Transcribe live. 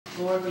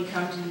Lord, we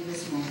come to you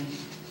this morning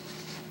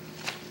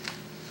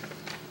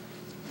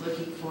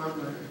looking for a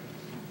word,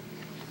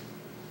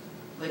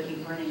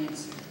 looking for an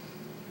answer,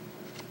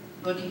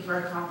 looking for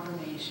a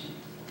confirmation.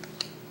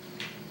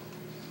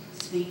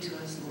 Speak to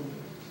us, Lord.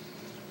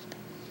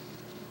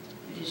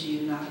 It is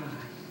you, not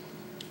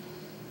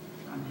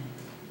I. Amen.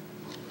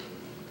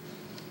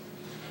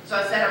 So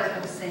I said I was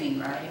going to sing,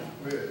 right?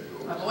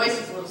 My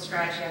voice is a little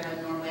scratchy. I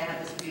know normally I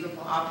have this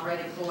beautiful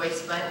operatic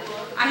voice, but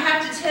I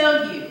have to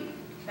tell you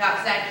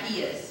about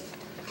Zacchaeus.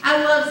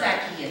 I love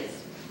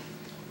Zacchaeus.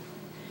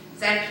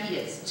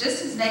 Zacchaeus.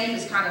 Just his name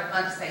is kind of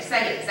fun to say.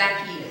 Say it,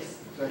 Zacchaeus.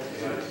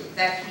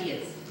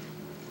 Zacchaeus.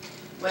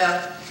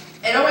 Well,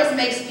 it always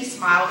makes me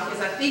smile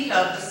because I think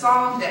of the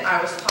song that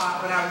I was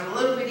taught when I was a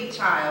little bitty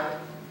child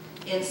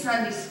in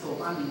Sunday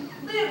school. I mean,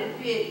 little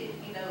bitty,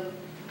 you know,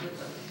 with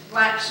the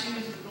black shoes,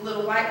 with the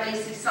little white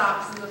lacy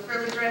socks and the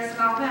frilly dress and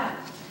all that.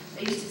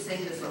 They used to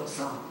sing this little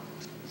song.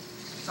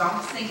 So I'm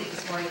going to sing it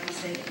this morning. If you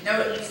sing it, know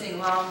it, you sing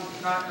along.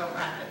 If not, don't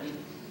laugh at me.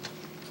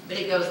 But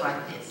it goes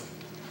like this.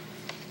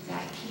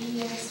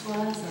 Zacchaeus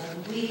was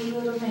a wee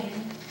little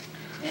man,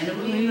 and a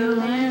wee little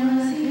man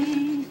was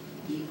he.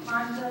 He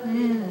climbed up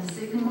in a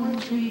sycamore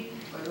tree,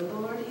 for the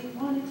Lord he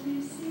wanted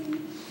to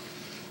see.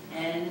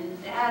 And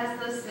as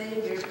the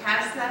Savior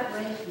passed that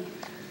way,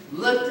 he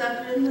looked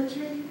up in the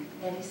tree,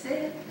 and he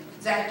said,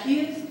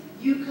 Zacchaeus,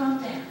 you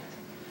come down,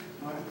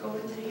 or I'm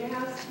going to your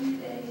house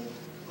today,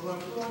 or I'm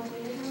going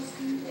to your house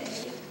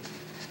today.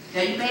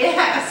 Now you may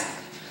ask,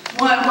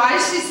 one, why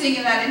is she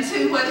singing that? And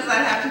two, what does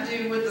that have to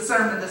do with the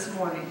sermon this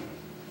morning?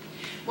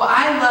 Well,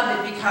 I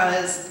love it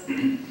because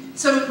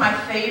some of my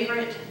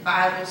favorite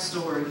Bible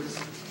stories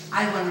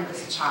I learned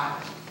as a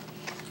child.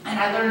 And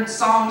I learned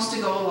songs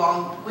to go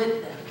along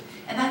with them.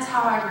 And that's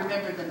how I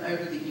remember them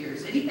over the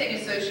years. Anything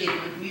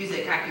associated with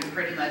music I can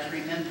pretty much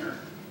remember.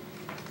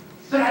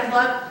 But I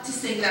loved to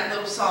sing that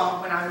little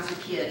song when I was a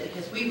kid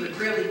because we would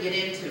really get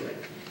into it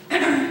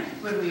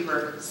when we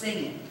were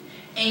singing.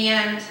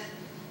 And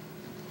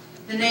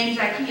the name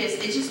Zacchaeus,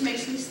 it just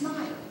makes me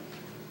smile.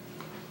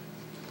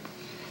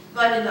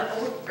 But in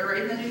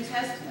the New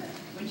Testament,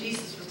 when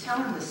Jesus was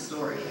telling this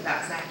story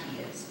about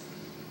Zacchaeus,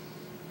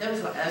 there was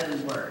an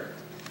ugly word.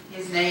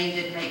 His name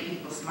didn't make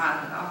people smile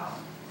at all.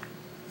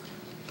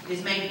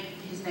 His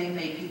name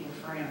made people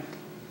frown.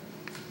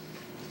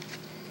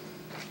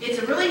 It's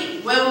a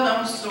really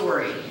well-known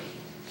story.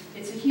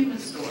 It's a human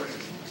story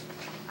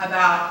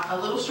about a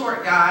little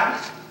short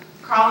guy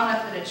crawling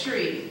up in a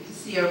tree to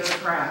see over the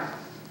crowd.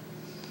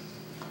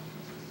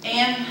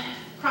 And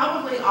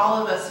probably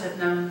all of us have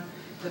known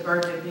the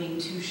burden of being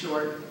too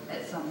short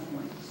at some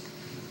point.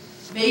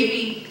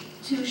 Maybe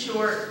too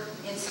short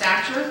in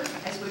stature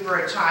as we were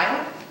a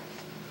child,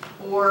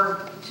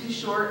 or too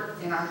short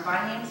in our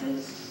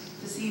finances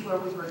to see where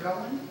we were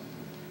going,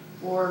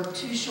 or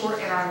too short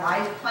in our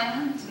life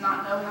plan to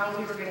not know how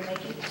we were going to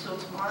make it until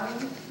tomorrow.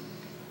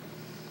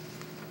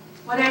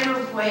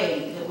 Whatever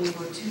way that we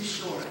were too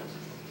short,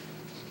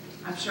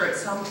 I'm sure at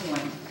some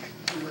point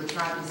we were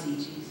trying to see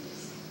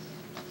Jesus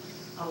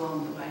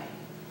along the way.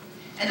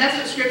 And that's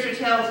what Scripture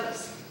tells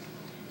us.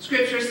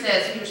 Scripture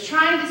says he was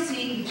trying to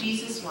see who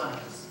Jesus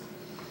was,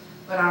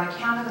 but on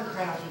account of the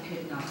crowd he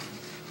could not,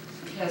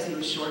 because he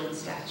was short in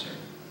stature.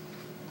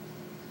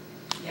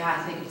 Yeah,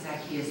 I think of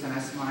Zacchaeus and I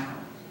smile,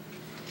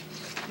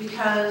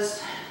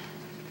 because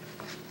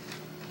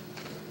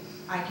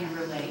I can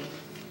relate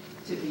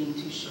to being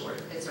too short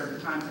at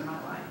certain times in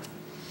my life.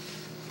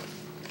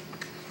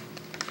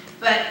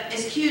 But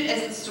as cute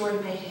as the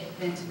story may have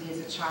been to me as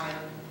a child,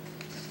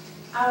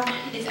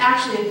 it's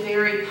actually a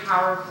very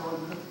powerful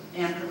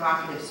and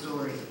provocative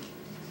story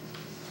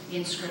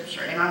in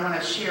Scripture, and I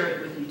want to share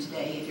it with you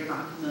today if you're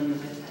not familiar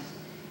with it.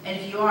 And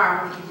if you are,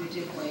 I want to give you a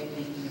different way of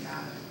thinking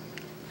about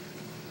it.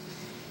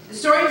 The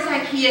story of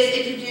Zacchaeus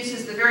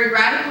introduces the very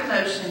radical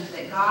notion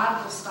that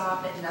God will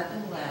stop at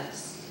nothing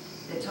less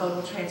than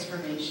total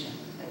transformation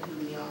of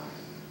who we are.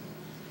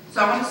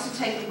 So I want us to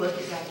take a look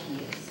at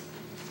Zacchaeus.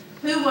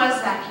 Who was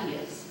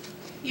Zacchaeus?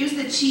 He was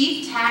the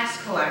chief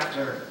tax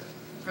collector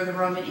for the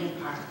Roman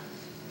Empire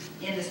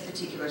in this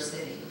particular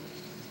city.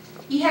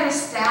 He had a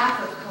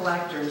staff of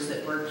collectors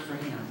that worked for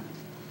him.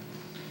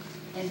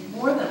 And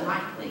more than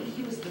likely,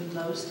 he was the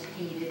most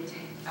hated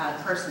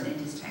person in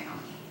his town,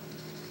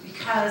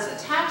 because a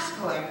tax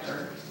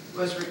collector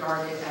was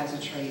regarded as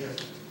a traitor.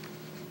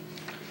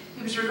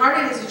 He was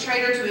regarded as a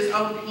traitor to his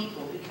own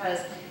people because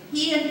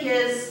he and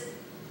his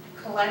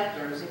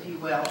collectors, if you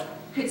will,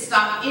 could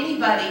stop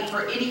anybody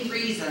for any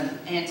reason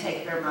and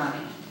take their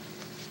money.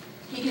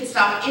 He could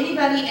stop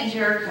anybody in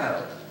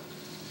Jericho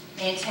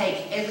and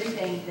take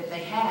everything that they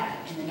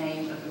had in the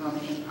name of the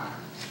Roman Empire.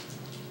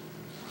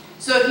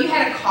 So if you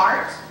had a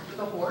cart with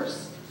a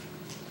horse,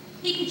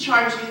 he could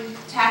charge you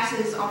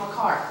taxes on the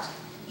cart,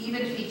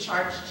 even if he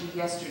charged you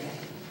yesterday.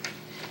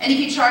 And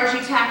he could charge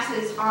you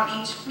taxes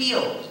on each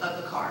field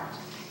of the cart.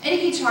 And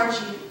he could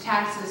charge you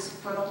taxes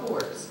for the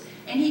horse.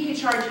 And he could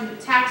charge you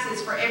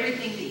taxes for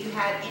everything that you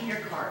had in your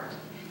cart,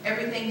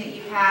 everything that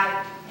you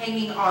had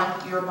hanging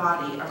on your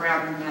body,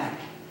 around your neck,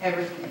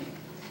 everything.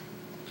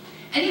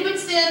 And he would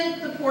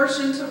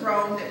portion to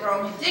Rome that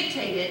Rome had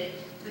dictated,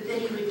 but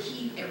then he would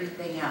keep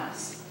everything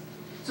else.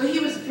 So he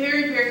was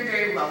very, very,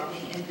 very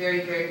wealthy and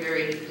very, very,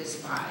 very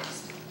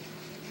despised.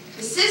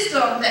 The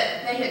system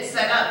that they had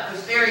set up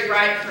was very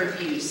ripe for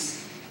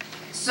abuse.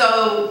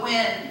 So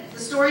when the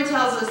story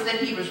tells us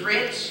that he was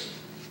rich,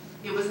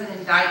 it was an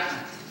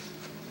indictment.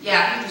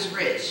 Yeah, he was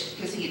rich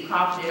because he had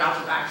profited off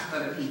the backs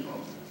of other people.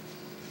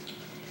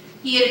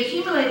 He had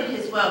accumulated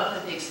his wealth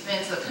at the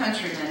expense of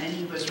countrymen, and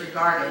he was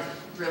regarded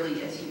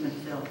really as human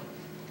filth.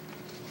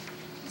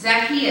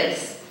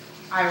 Zacchaeus,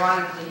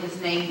 ironically, his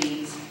name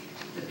means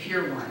the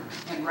pure one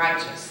and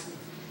righteous,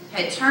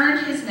 had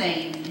turned his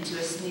name into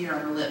a sneer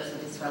on the lips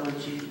of his fellow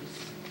Jews.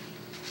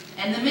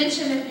 And the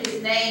mention of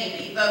his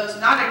name evokes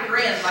not a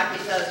grin like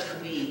it does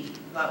for me,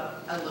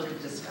 but a look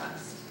of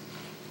disgust.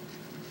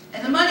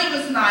 And the money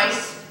was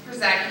nice for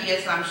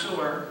Zacchaeus, I'm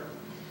sure,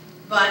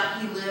 but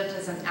he lived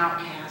as an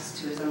outcast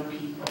to his own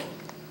people.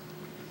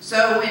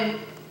 So when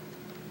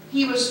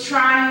he was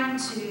trying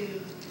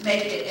to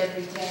make it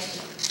every day,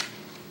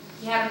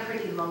 he had a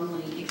pretty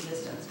lonely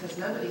existence because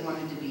nobody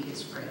wanted to be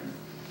his friend.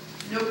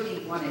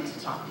 Nobody wanted to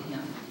talk to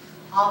him.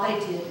 All they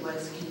did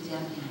was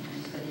condemn him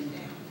and put him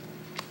down.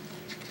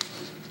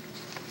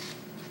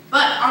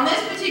 But on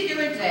this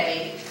particular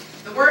day,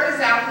 the word is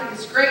out that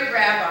this great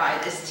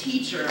rabbi, this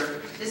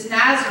teacher, this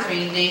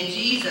Nazarene named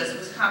Jesus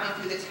was coming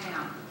through the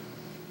town.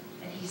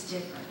 And he's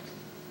different.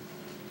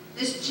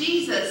 This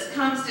Jesus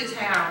comes to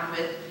town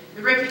with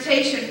the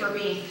reputation for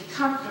being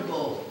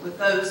comfortable with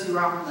those who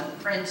are on the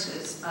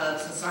fringes of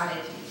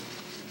society,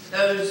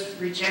 those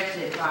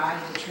rejected by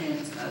the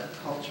trends of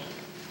culture,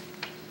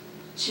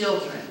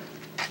 children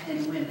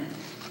and women,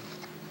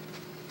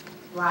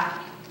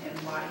 black and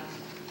white,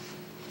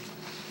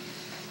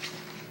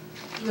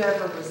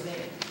 whoever was there,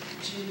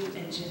 Jew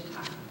and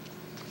Gentile.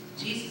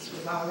 Jesus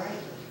was all right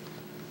with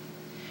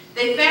it.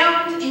 They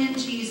found in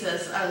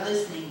Jesus a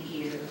listening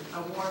ear,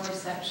 a warm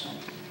reception.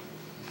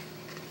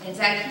 And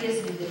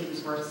Zacchaeus knew that he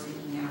was worth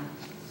seeking out.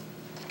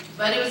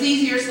 But it was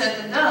easier said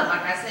than done.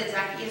 Like I said,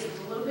 Zacchaeus was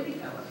a little bitty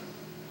fellow.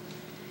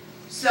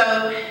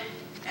 So,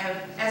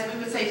 as we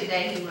would say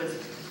today, he was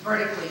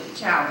vertically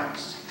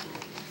challenged.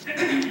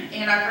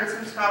 And I've heard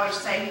some scholars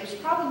say he was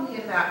probably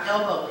about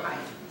elbow height.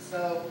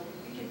 So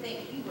you can think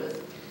he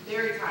was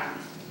very tiny,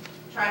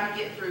 trying to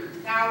get through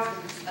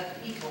thousands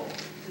of people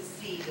to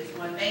see this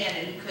one man,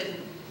 and he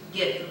couldn't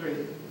get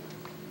through.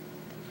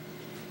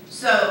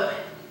 So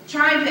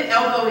trying to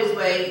elbow his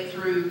way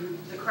through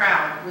the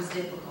crowd was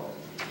difficult,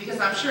 because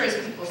I'm sure as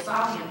people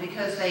saw him,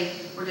 because they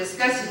were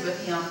disgusted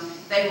with him,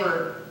 they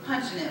were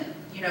punching him,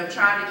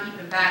 trying to keep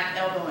him back,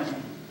 elbowing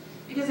him,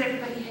 because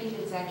everybody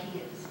hated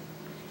Zacchaeus.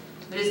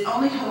 But his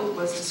only hope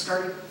was to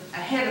skirt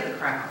ahead of the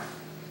crowd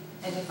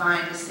and to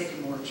find a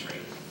sycamore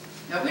tree.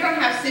 Now, we don't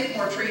have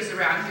sycamore trees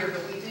around here,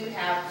 but we do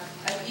have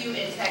a few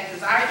in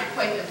Texas. I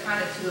equate them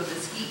kind of to a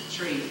mesquite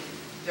tree.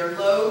 They're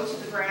low to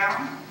the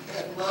ground, they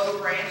have low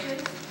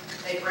branches,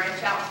 they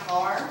branch out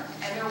far,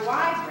 and they're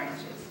wide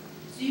branches.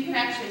 So you can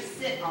actually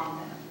sit on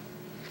them.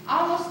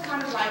 Almost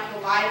kind of like the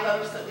live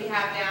oaks that we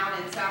have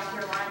down in South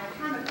Carolina.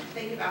 Kind of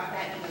think about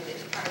that,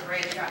 that kind of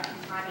branch out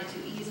and climb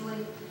into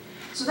easily.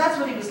 So that's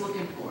what he was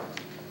looking for.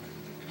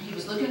 He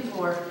was looking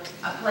for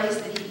a place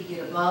that he could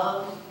get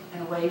above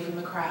and away from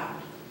the crowd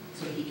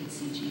so he could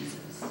see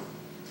Jesus.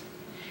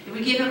 It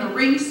would give him a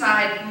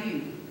ringside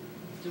view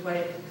to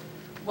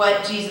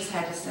what Jesus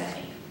had to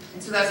say.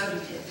 And so that's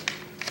what he did.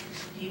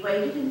 He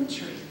waited in the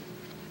tree,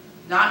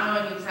 not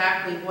knowing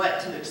exactly what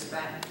to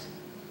expect.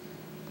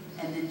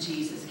 And then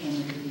Jesus came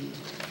into view.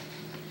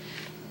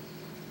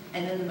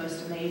 And then the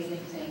most amazing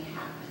thing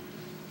happened.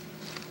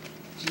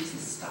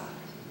 Jesus stopped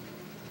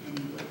and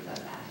he looked up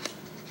at him.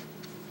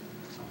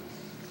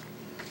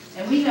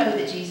 And we know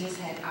that Jesus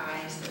had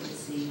eyes that would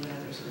see what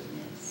others would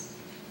miss.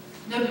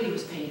 Nobody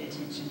was paying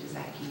attention to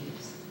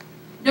Zacchaeus.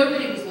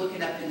 Nobody was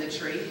looking up in the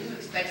tree. Who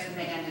expects a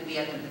man to be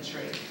up in the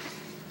tree?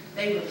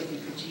 They were looking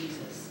for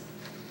Jesus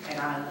at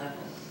eye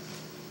level.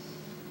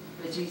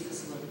 But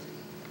Jesus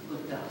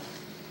looked up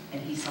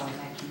and he saw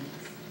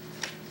Zacchaeus.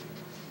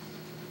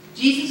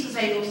 Jesus was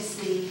able to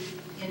see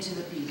into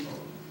the people,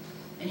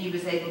 and he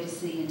was able to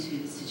see into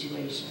the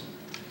situation,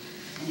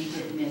 and he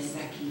didn't miss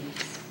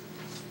Zacchaeus.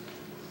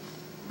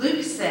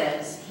 Luke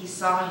says he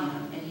saw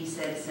him and he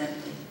said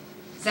simply,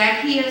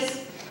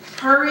 "Zacchaeus,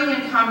 hurry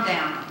and come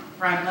down,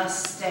 for I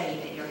must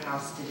stay at your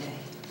house today."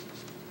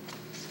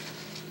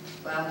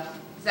 Well,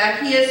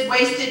 Zacchaeus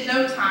wasted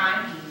no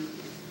time. He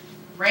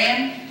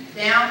ran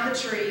down the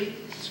tree,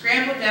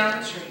 scrambled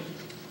down the tree,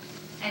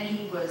 and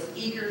he was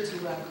eager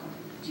to welcome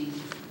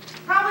Jesus.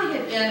 Probably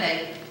had been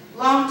a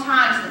long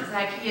time since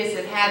Zacchaeus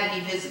had had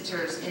any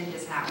visitors in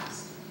his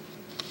house.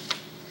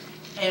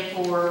 And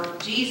for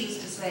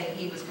Jesus to say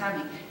he was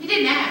coming, he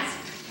didn't ask,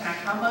 "Can I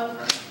come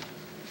over?"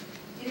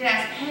 He didn't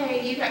ask,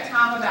 "Hey, you got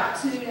time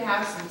about 2 to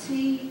have some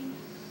tea?"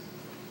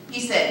 He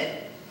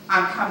said,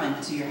 "I'm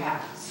coming to your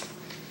house."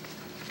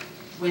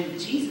 When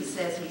Jesus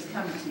says he's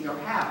coming to your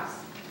house,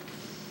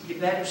 you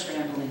better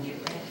scramble and get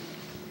ready.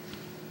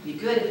 It'd be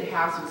good if your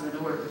house was in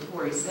order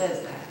before he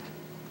says that.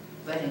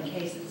 but in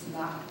case it's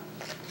not,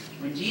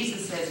 when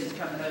Jesus says he's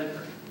coming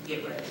over,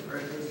 get ready for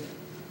a visit.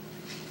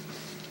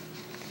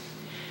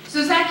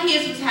 So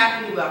Zacchaeus was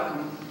happy to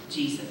welcome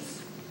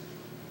Jesus.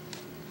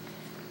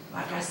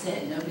 Like I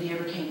said, nobody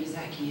ever came to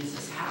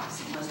Zacchaeus'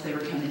 house unless they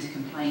were coming to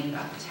complain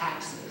about the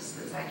taxes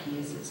that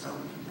Zacchaeus had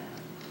stolen from them.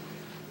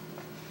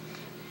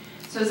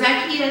 So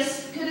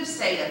Zacchaeus could have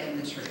stayed up in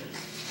the tree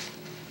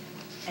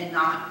and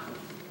not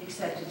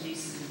accepted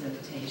Jesus'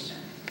 invitation.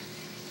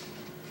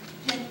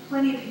 And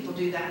plenty of people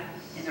do that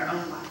in their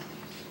own life.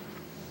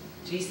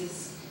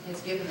 Jesus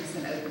has given us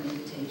an open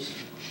invitation,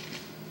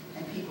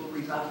 and people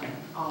rebuff him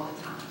all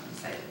the time and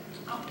say,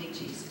 I don't need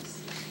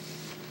Jesus.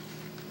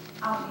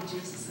 I don't need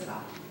Jesus at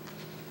all.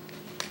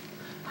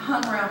 I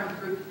hung around with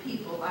a group of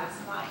people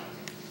last night,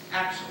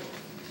 actually,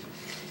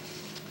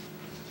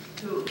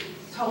 who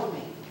told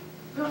me,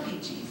 we don't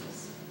need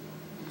Jesus.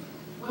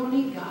 We don't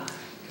need God.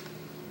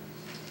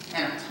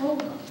 And I told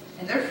them,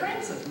 and they're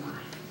friends of mine,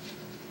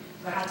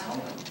 but I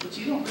told them, what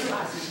you don't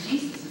realize is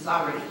Jesus is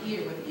already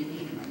here whether you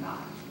need him or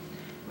not.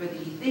 Whether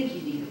you think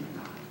you need him or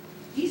not.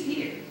 He's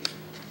here.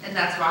 And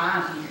that's why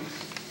I'm here.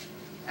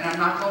 And I'm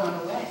not going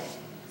away.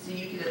 So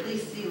you can at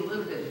least see a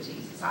little bit of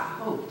Jesus, I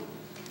hope,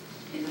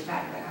 in the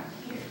fact that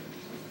I'm here.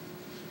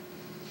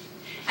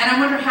 And I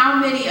wonder how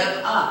many of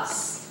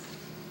us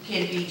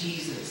can be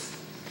Jesus.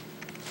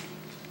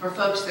 For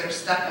folks that are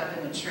stuck up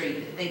in a tree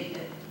that think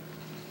that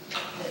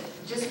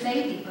just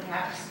maybe,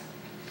 perhaps,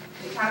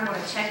 they kind of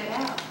want to check it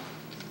out.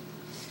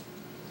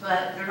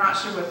 But they're not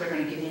sure what they're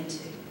going to get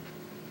into.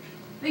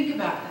 Think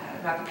about that,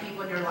 about the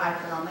people in your life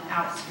that are on the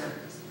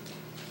outskirts,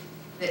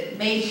 that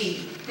may be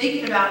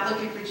thinking about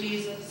looking for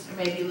Jesus, or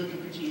maybe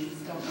looking for Jesus,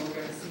 don't know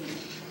where to see him.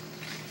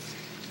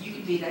 You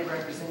can be that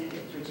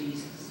representative for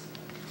Jesus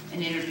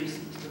and introduce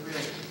him to the real.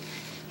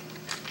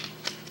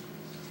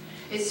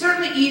 It's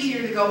certainly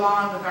easier to go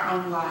on with our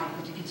own life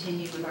and to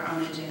continue with our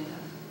own agenda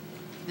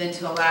than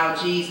to allow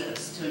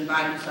Jesus to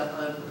invite himself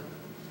over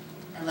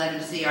and let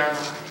him see our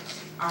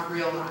lives, our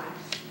real lives,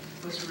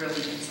 what's really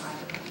inside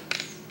of us.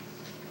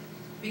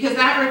 Because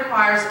that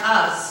requires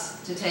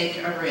us to take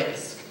a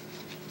risk.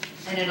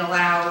 And it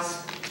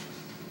allows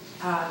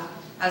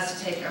us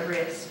to take a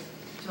risk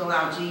to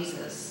allow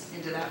Jesus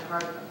into that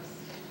part of us,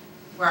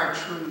 where our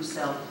true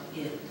self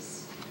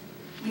is.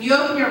 When you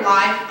open your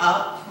life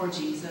up for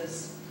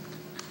Jesus,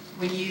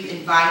 when you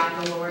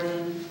invite the Lord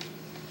in,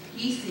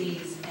 he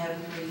sees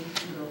every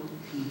little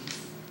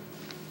piece.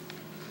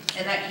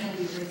 And that can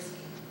be risky.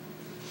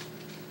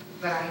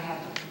 But I have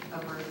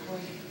a word for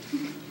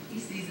you. He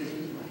sees it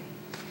anyway.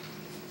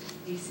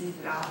 He sees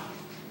it all.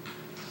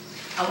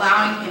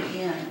 Allowing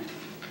him in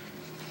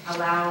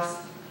allows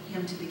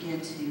him to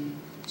begin to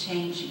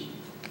change you,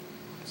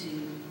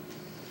 to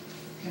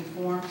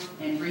conform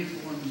and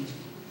reform you.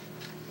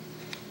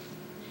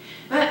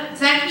 But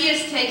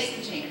Zacchaeus takes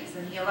the chance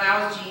and he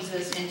allows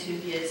Jesus into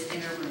his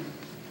inner room.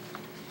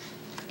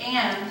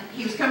 And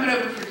he was coming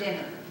over for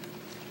dinner,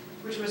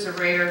 which was a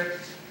rare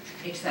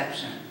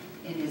exception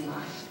in his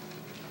life.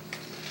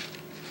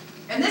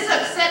 And this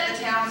upset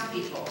the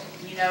townspeople.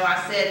 You know,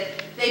 I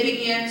said they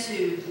began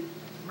to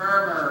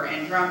murmur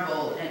and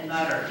grumble and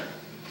mutter.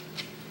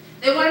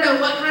 They want to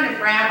know what kind of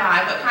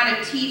rabbi, what kind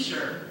of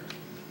teacher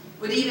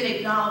would even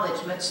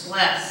acknowledge, much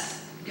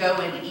less go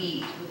and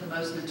eat with the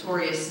most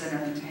notorious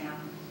sinner in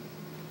town.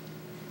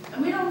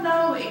 And we don't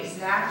know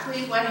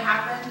exactly what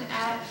happened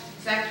at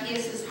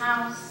Zacchaeus'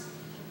 house,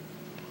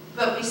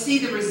 but we see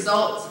the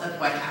results of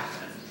what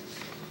happened.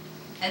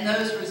 And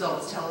those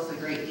results tell us a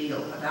great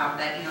deal about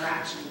that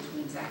interaction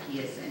between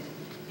Zacchaeus and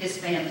his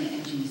family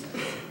and Jesus.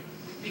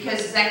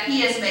 Because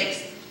Zacchaeus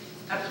makes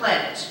a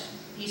pledge.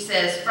 He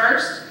says,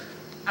 first,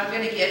 I'm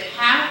going to give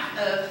half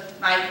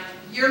of my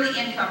yearly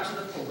income to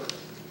the poor.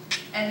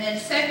 And then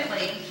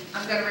secondly,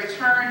 I'm going to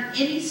return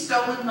any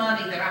stolen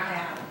money that I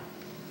have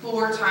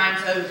 4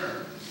 times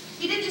over.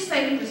 He didn't just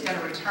say he was going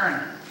to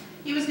return it.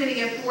 He was going to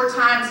give 4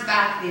 times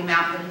back the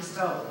amount that he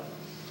stole.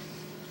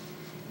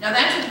 Now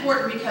that's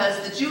important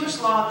because the Jewish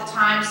law at the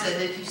time said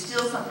that if you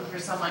steal something from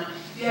someone,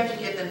 you have to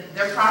give them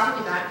their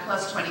property back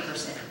plus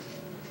 20%.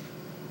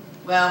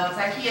 Well,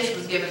 Zacchaeus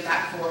was given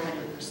back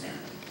 400%.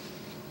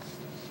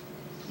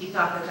 He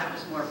thought that that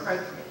was more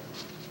appropriate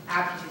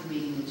after his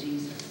meeting with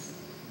Jesus.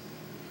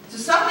 So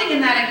something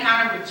in that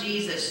encounter with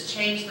Jesus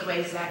changed the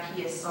way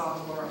Zacchaeus saw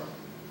the world.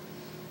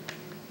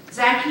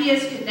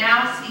 Zacchaeus could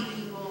now see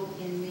people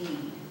in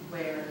need,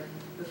 where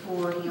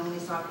before he only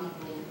saw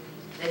people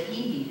that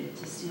he needed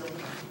to steal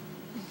from.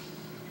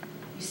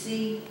 You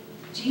see,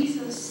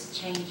 Jesus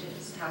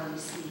changes how we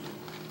see,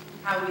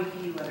 how we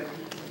view other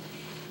people.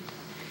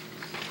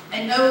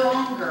 And no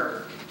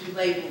longer do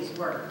labels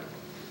work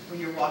when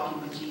you're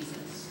walking with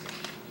Jesus.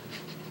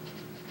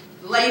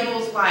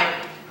 Labels like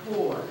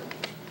poor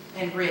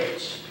and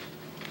rich,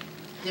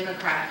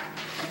 Democrat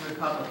and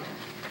Republican,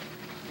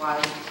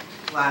 white,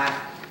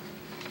 black,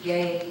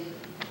 gay,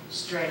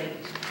 straight,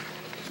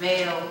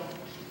 male,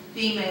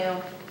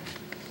 female.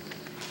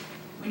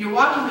 When you're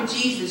walking with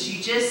Jesus,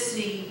 you just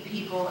see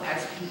people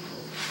as people,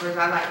 or as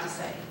I like to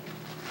say,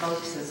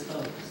 folks as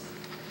folks.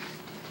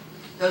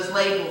 those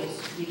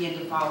labels begin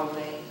to fall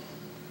away.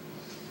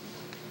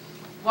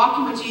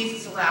 Walking with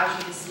Jesus allows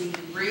you to see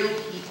real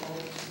people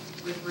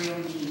with real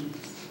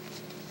needs.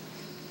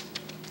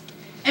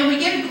 And we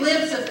get a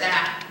glimpse of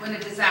that when a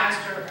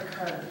disaster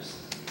occurs.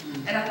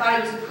 And I thought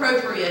it was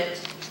appropriate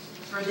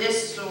for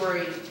this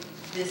story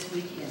this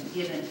weekend,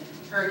 given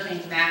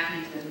Hurricane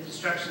Matthew and the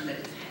destruction that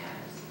it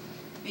has.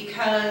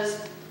 Because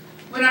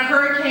when a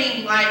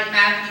hurricane like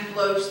Matthew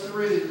blows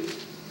through,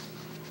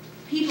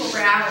 people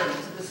rally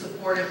to the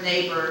support of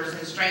neighbors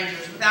and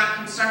strangers without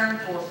concern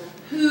for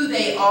who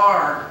they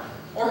are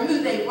or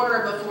who they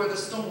were before the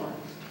storm.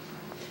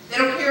 They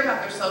don't care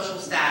about their social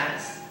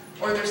status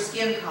or their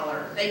skin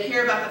color. They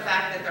care about the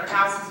fact that their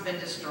house has been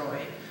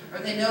destroyed, or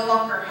they no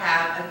longer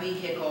have a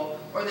vehicle,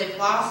 or they've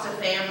lost a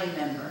family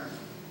member.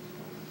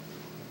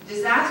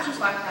 Disasters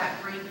like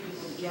that bring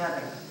people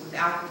together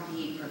without the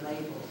need for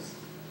labels.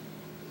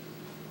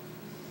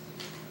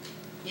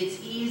 It's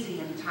easy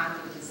in the time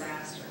of a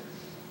disaster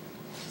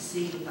to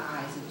see with the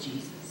eyes of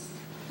Jesus.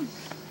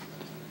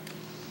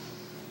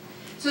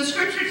 So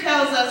Scripture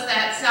tells us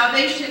that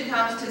salvation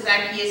comes to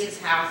Zacchaeus'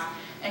 house,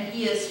 and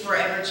he is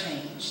forever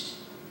changed,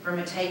 from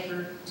a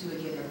taker to a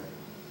giver.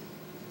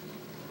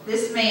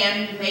 This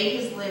man made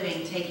his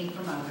living taking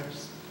from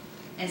others,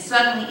 and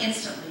suddenly,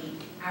 instantly,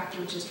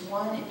 after just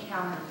one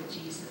encounter with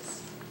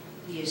Jesus,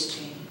 he is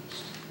changed.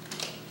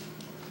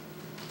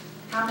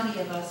 How many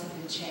of us have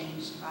been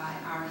changed by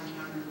our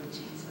encounter with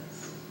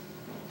Jesus?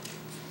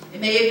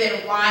 It may have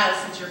been a while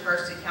since your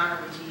first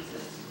encounter with Jesus.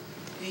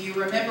 Do you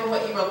remember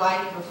what you were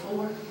like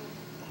before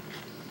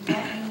you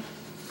met him?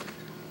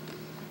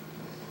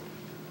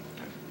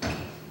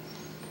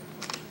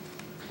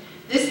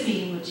 This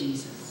meeting with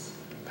Jesus,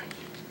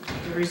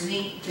 the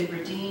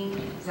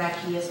redeemed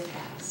Zacchaeus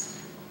past,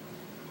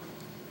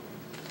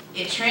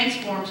 it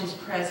transformed his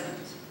present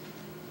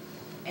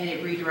and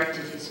it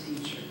redirected his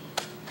future.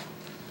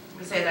 Let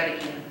me say that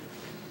again.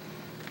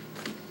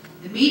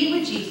 The meeting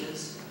with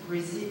Jesus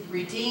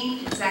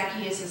redeemed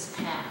Zacchaeus'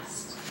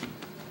 past.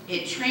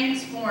 It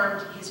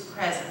transformed his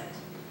present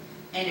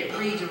and it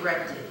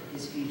redirected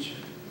his future.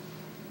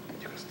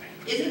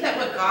 Isn't that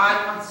what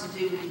God wants to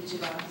do with each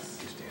of us?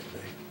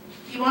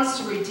 He wants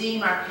to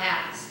redeem our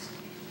past.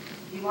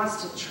 He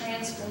wants to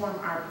transform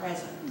our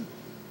present.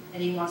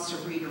 And he wants to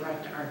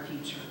redirect our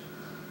future.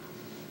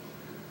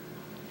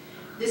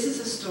 This is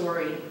a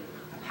story,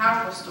 a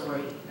powerful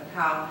story, of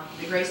how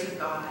the grace of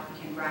God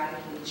can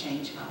radically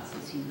change us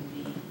as human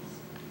beings.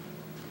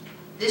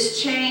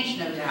 This change,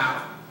 no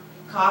doubt,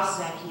 cost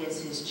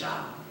Zacchaeus his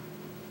job,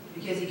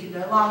 because he could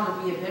no longer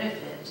be a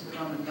benefit to the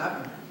Roman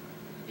government,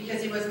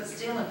 because he wasn't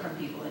stealing from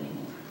people anymore.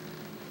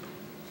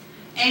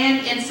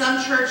 And in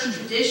some church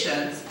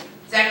traditions,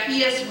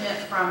 Zacchaeus went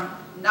from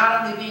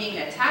not only being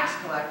a tax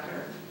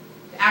collector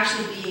to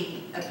actually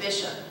being a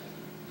bishop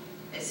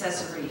at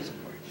Caesarea.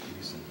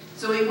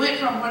 So he went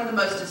from one of the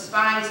most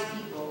despised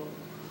people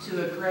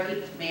to a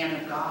great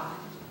man of God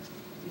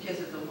because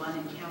of the one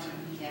encounter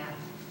he had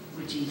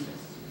with Jesus.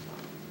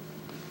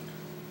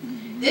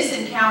 This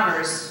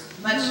encounter is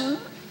much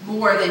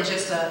more than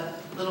just a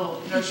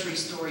little nursery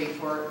story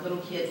for little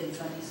kids in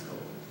Sunday school.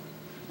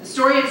 The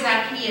story of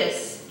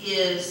Zacchaeus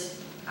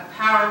is a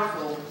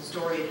powerful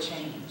story of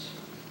change,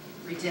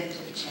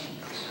 redemptive change.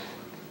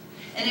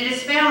 And it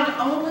is found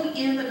only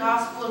in the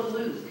Gospel of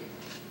Luke.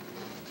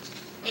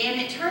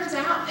 And it turns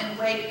out, in a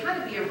way, to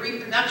kind of be a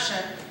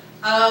reproduction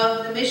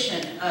of the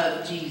mission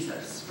of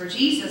Jesus. For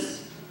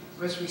Jesus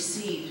was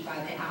received by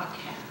the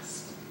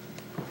outcast,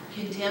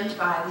 condemned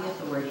by the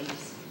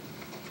authorities.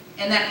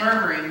 And that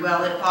murmuring,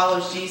 well, it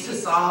follows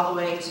Jesus all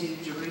the way to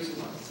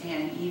Jerusalem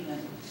and even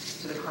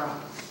to the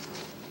cross.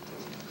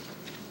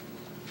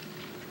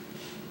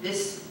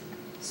 This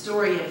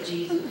story of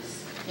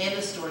Jesus and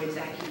the story of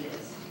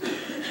Zacchaeus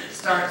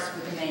starts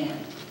with a man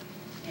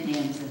and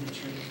ends in a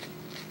tree.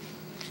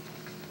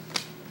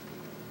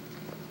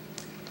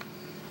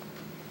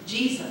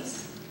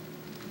 Jesus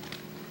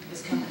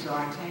is coming to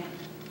our town.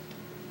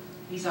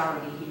 He's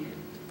already here.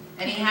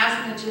 And he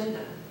has an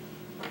agenda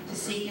to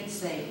seek and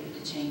save and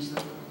to change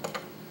the world,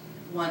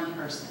 one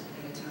person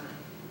at a time.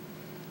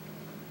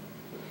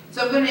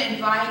 So I'm going to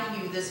invite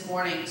you this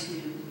morning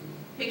to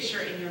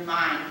picture in your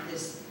mind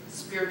this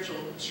spiritual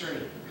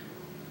tree.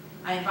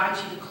 I invite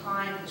you to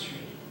climb the tree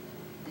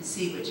and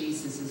see what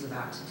Jesus is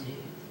about to do.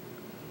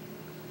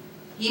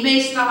 He may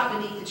stop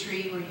beneath the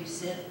tree where you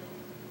sit,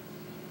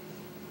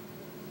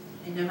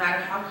 and no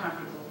matter how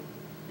comfortable,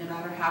 no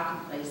matter how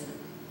complacent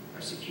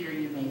or secure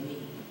you may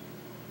be,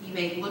 he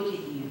may look at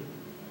you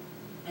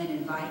and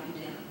invite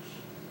you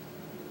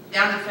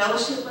down to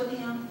fellowship with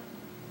him,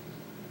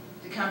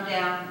 to come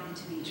down and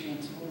to be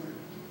transformed.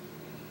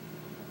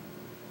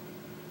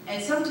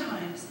 And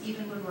sometimes,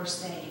 even when we're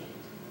saved,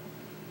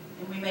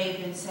 and we may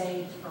have been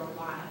saved for a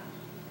while,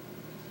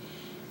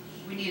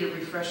 we need a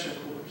refresher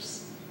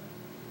course.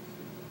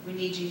 We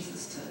need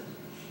Jesus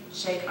to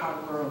shake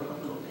our world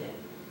a little bit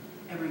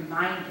and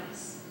remind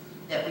us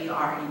that we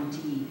are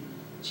indeed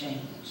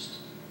changed.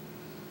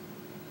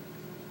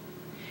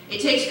 It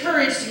takes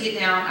courage to get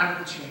down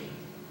out of the tree.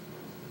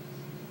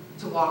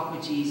 to walk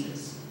with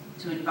Jesus,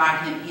 to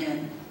invite him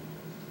in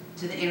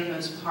to the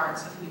innermost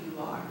parts of who you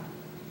are.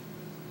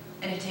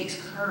 And it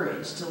takes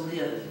courage to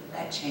live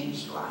that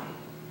changed life.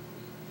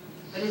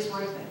 But it's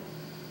worth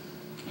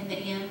it. In the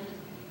end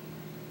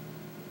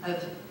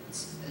of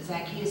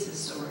Zacchaeus'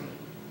 story,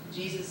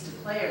 Jesus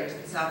declares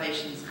that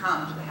salvation has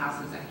come to the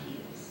house of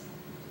Zacchaeus.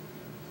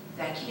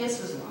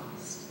 Zacchaeus was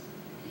lost,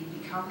 and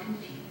he'd become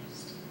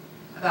confused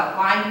about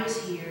why he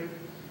was here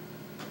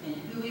and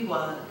who he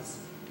was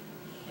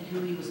and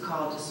who he was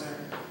called to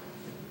serve.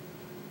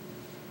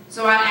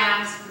 So I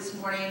ask this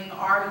morning,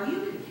 are you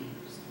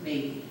confused,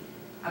 maybe,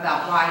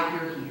 about why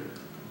you're here?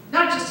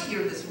 Not just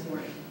here this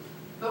morning,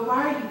 but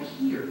why are you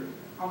here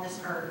on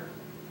this earth?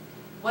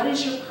 What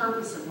is your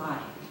purpose in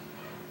life?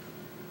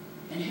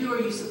 And who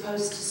are you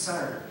supposed to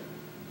serve?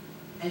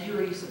 And who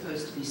are you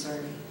supposed to be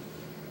serving?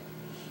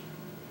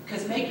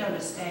 Because make no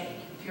mistake,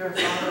 if you're a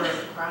follower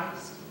of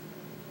Christ,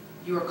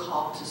 you are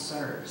called to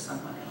serve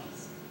someone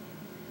else.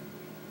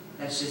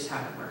 That's just how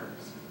it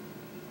works.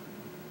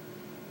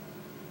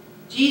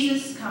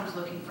 Jesus comes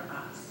looking for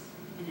us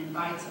and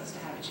invites us to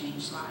have a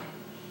changed life.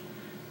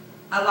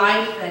 A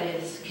life that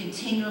is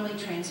continually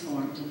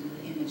transformed into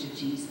the image of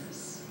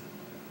Jesus.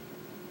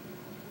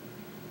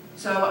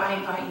 So I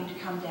invite you to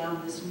come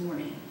down this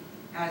morning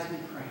as we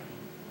pray.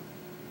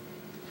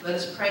 Let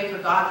us pray for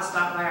God to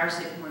stop by our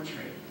sycamore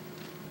tree,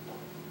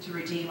 to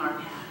redeem our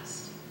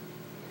past,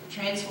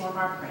 transform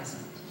our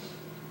present,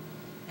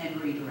 and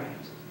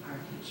redirect our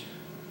future.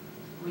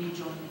 Will you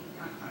join me?